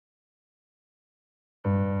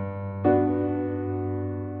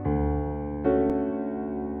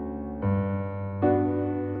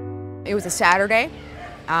It was a Saturday,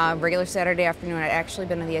 regular Saturday afternoon. I'd actually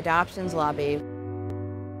been in the adoptions lobby.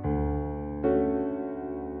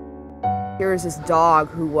 Here was this dog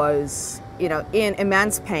who was, in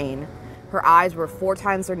immense pain. Her eyes were 4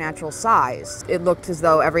 times their natural size. It looked as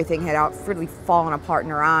though everything had really fallen apart in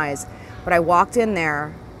her eyes. But I walked in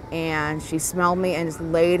there and she smelled me and just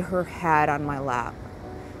laid her head on my lap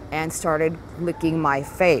and started licking my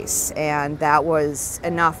face. And that was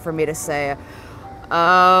enough for me to say,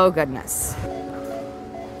 oh goodness.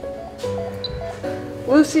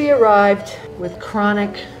 Lucy arrived with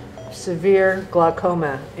chronic, severe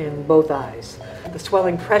glaucoma in both eyes. The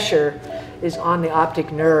swelling pressure is on the optic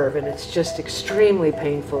nerve and it's just extremely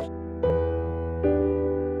painful.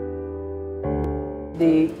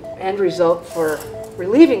 The end result for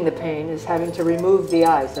relieving the pain is having to remove the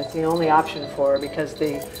eyes. That's the only option for her because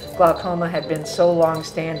the glaucoma had been so long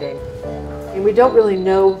standing. And we don't really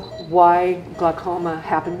know why glaucoma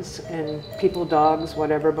happens in people, dogs,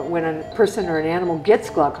 whatever, but when a person or an animal gets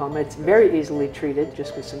glaucoma, it's very easily treated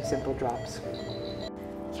just with some simple drops.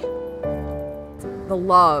 The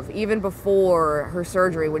love, even before her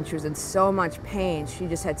surgery, when she was in so much pain, she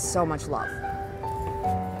just had so much love.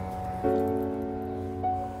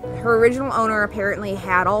 Her original owner apparently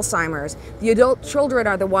had Alzheimer's. The adult children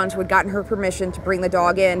are the ones who had gotten her permission to bring the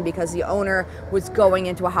dog in because the owner was going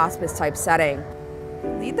into a hospice type setting.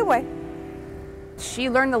 Lead the way. She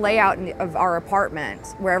learned the layout of our apartment,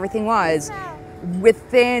 where everything was,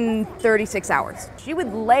 within 36 hours. She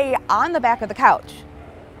would lay on the back of the couch,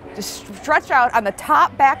 just stretched out on the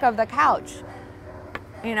top back of the couch,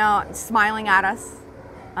 smiling at us,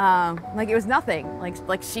 like it was nothing,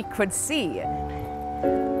 like she could see.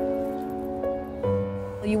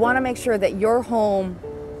 You want to make sure that your home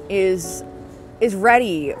is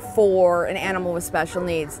ready for an animal with special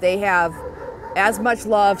needs. They have as much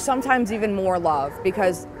love, sometimes even more love,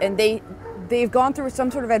 because they've gone through some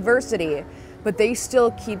sort of adversity, but they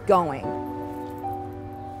still keep going.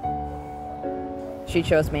 She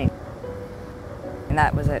chose me, and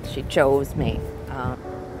that was it. She chose me.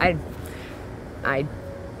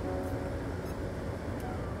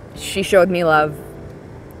 She showed me love,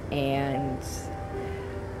 and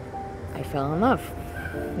I fell in love.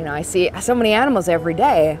 I see so many animals every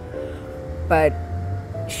day, but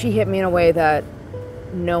she hit me in a way that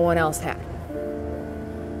no one else had.